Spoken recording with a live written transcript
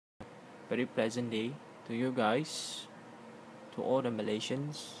very pleasant day to you guys, to all the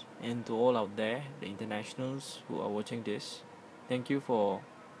Malaysians, and to all out there, the internationals who are watching this. Thank you for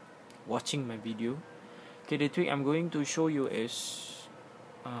watching my video. Okay, the trick I'm going to show you is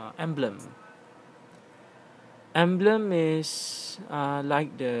emblem. Emblem is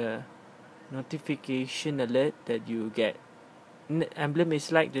like the notification alert that you get. Emblem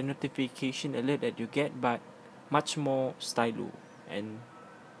is like the notification alert that you get, but much more stylo and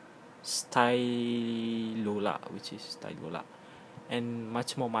stylola, which is stylola, and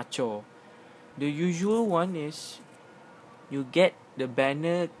much more macho. The usual one is you get the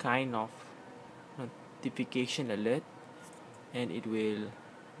banner kind of notification alert, and it will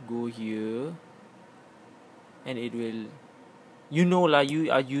go here, and it will, you know lah, you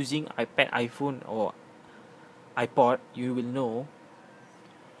are using iPad, iPhone or iPod, you will know.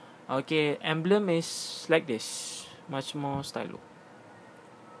 Okay, emblem is like this, much more stylo.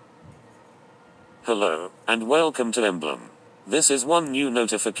 Hello, and welcome to Emblem. This is one new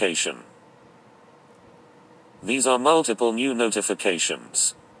notification. These are multiple new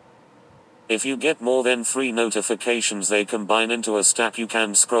notifications. If you get more than 3 notifications, they combine into a stack you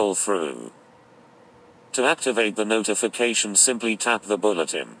can scroll through. To activate the notification, simply tap the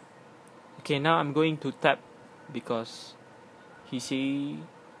bulletin. Okay, now I'm going to tap because he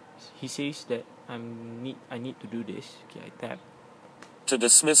says that I need to do this. Okay, I tap. To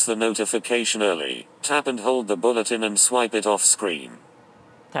dismiss the notification early, tap and hold the bulletin and swipe it off screen.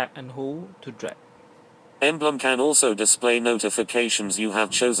 Tap and hold to drag. Emblem can also display notifications you have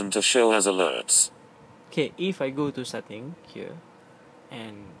chosen to show as alerts. Okay, if I go to setting here,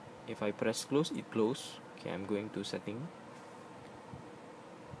 and if I press close, it close. Okay, I'm going to setting.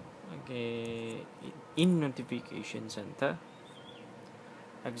 Okay, in notification center.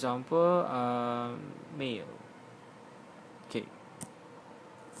 Example, mail. Okay,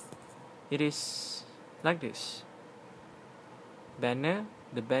 it is like this. Banner,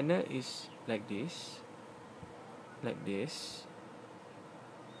 the banner is like this,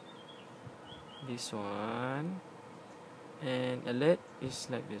 this one, and alert is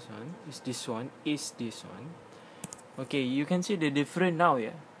like this one, is this one. Okay, you can see the different now,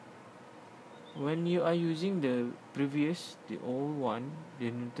 yeah. When you are using the old one,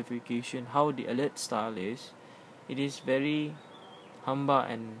 the notification, how the alert style is, it is very humble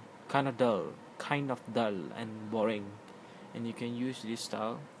and kind of dull and boring, and you can use this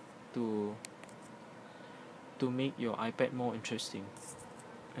style to make your iPad more interesting,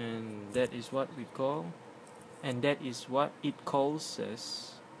 and that is what it calls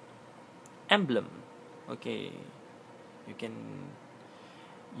as emblem. Okay,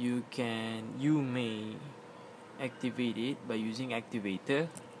 you may activate it by using activator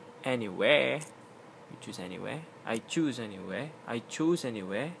anywhere. You choose anywhere. I chose anywhere,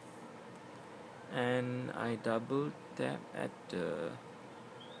 and I double tap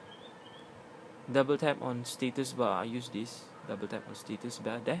on status bar. I use this double tap on status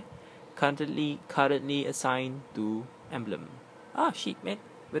bar there. Currently assigned to emblem. Ah shit, man,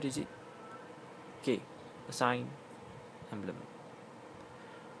 where is it? Okay, assign emblem.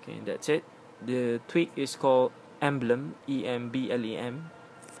 Okay, that's it. The tweak is called emblem, EMBLEM,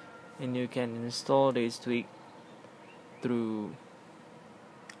 and you can install this tweak through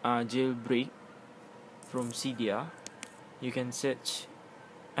Jailbreak from Cydia. You can search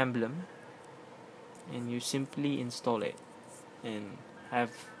emblem and you simply install it and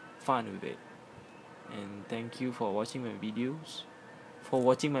have fun with it. And thank you for watching my video.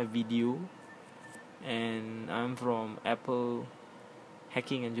 And I'm from Apple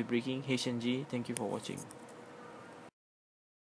Hacking and Jailbreaking, HNG. Thank you for watching.